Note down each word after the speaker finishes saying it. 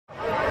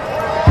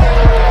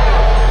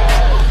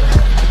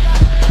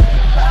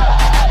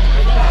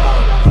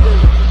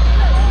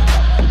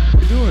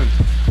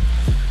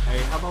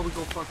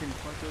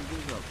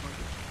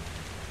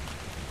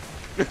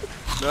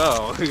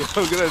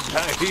I'm gonna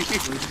die.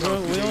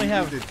 We only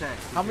have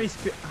how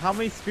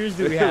many spears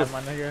do we have,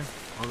 my nigga?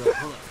 Hold up.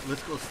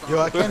 Let's go stop. Yo,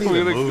 I can't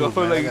even move,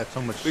 man. Like, I got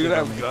so much we're shit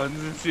gonna on have me.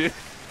 guns and shit.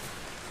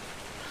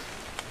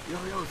 Yo,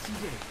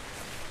 CJ.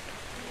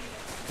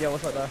 Yeah,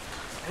 what's up, dog?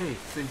 Hey,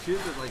 since you're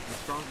like the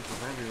strongest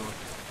of everyone,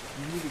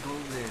 you need to go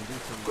over there and do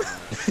some.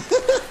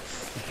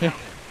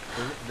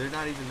 They're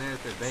not even there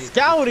at their base.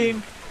 Scouting.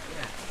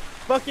 Yeah.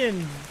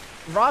 Fucking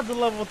Rod's a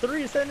level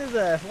 3. Send his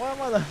ass. Why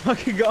am I the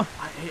fucking going?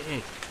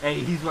 Hey,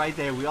 he's right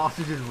there. We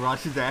also just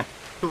rush his ass.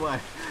 Come on.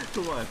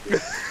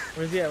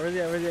 Where's he at?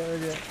 Hurry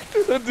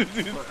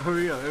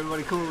up,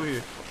 everybody come over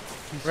here.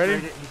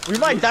 Ready? We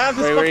might die off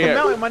this fucking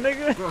mountain, my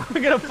nigga.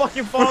 We're gonna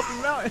fucking fall off the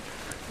mountain.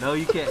 No,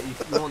 you can't. You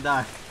won't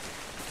die.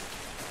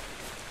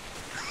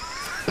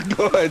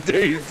 Go ahead,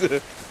 James.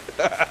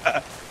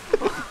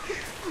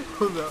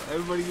 Hold up,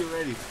 everybody get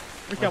ready.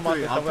 We come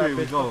I'll tell you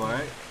we go,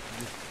 alright?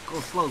 Just go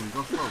slowly.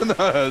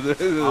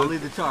 I'll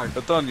lead the charge.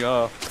 It's on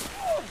y'all.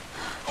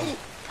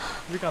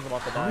 Recon's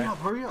about to die.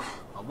 Hurry up.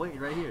 I'll wait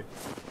right here.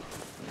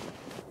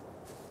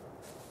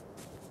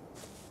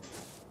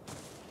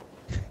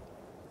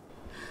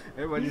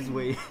 Everybody just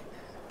wait.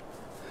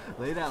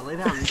 Lay down.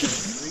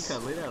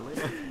 Recon, lay down.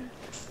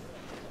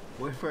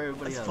 Wait for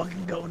everybody else. Let's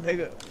fucking go,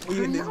 nigga.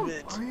 We in this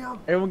bitch. Hurry up.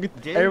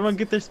 Everyone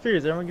get their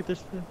spears. Hold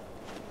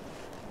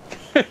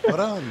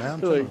on, man.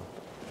 I'm trying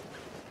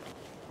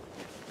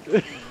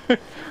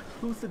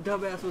Who's the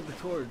dumbass with the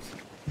torch?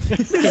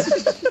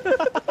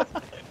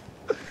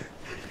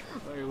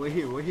 Alright, we're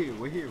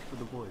here for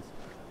the boys.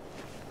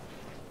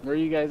 Where are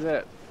you guys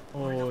at?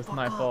 Oh, it's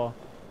nightfall.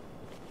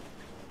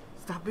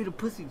 Stop being a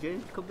pussy,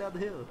 James. Come down the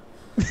hill.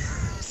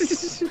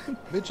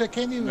 Bitch, I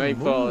can't even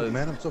move,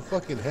 man. I'm so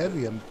fucking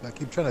heavy. I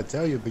keep trying to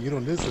tell you, but you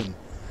don't listen.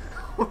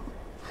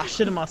 I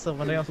shitted myself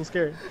one day. I'm so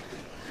scared.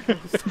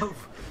 Stop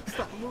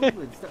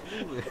moving.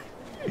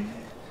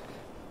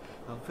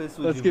 I'm pissed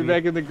with Let's get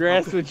back in the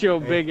grass with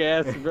your big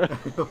ass, bro.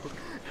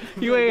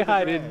 You ain't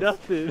hiding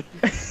nothing.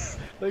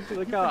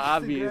 Look how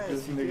obvious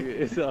this nigga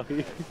is out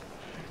here.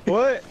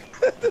 What?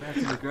 Back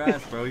in the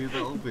grass, bro. You're the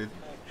open.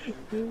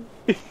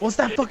 What's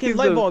that fucking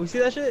light bulb? You see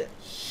that shit?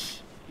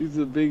 He's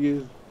the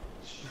biggest.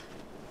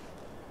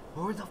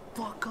 Hurry the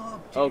fuck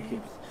up,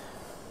 James.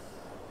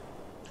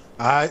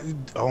 Okay.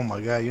 Oh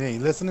my god, you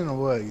ain't listening or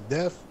what? You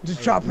deaf?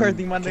 Just drop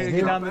everything, my nigga.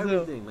 Get down the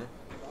hill.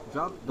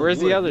 Drop Where's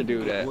the other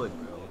dude at? Wood,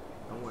 bro.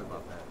 Don't worry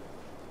about that.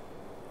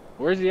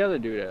 Where's the other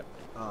dude at?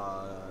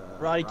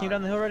 Roddy, came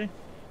down the hill already?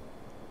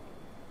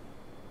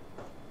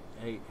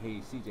 Hey,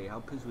 CJ, how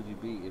pissed would you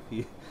be if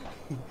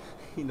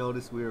he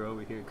noticed we were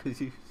over here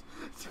because you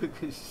took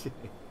his shit?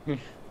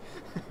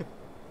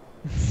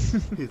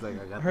 He's like,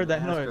 I heard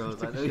that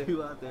noise. I know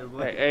you out there,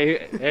 boy.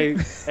 Hey,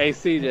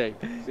 CJ.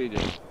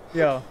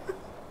 Yo,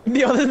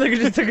 this nigga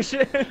just took a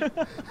shit.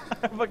 I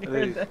fucking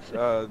heard that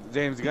shit.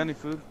 James, you got any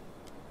food?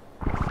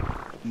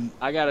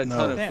 I got a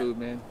ton of food,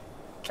 man.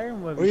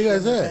 Where you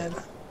guys at?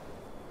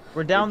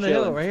 We're down the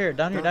hill, right here.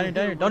 Down here.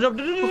 Don't jump.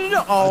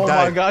 No. Oh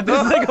my god,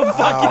 this nigga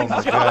fucking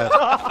jumped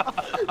off.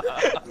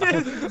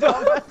 This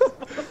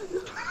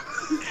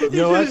dumbass.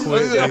 Yo, I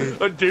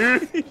quit,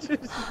 dude. He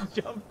just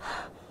jumped.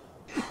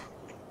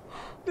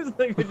 This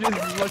nigga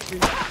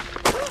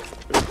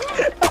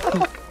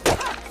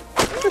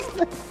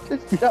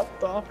just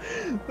jumped off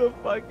the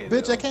fucking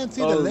Bitch, I can't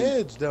see the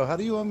ledge, though. How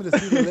do you want me to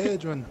see the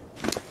ledge when...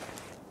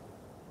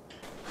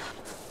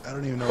 I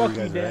don't even know where you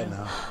guys are at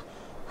now.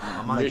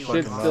 Your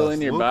shit's still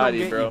in your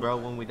body, bro. Bro,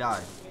 when we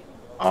die.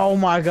 Oh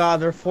my god,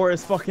 their fort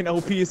is fucking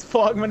OP as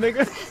fuck, my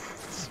nigga.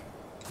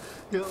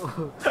 Yo,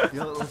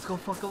 let's go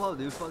fuck them up,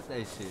 dude. Fuck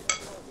that shit.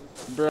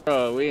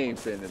 Bro, we ain't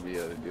finna be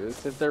able to do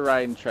this. If they're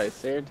riding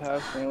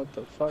Triceratops, man, what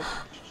the fuck?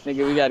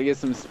 Nigga, we gotta get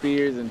some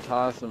spears and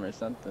toss them or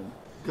something.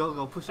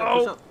 Go, push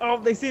up. Oh,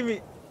 they see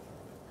me.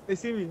 They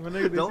see me, my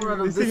nigga.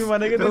 They see me, my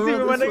nigga. Don't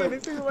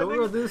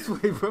run this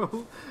way,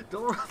 bro.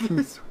 Don't run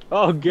this way.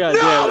 Oh god,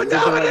 no, yeah.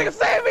 nigga,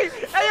 save me!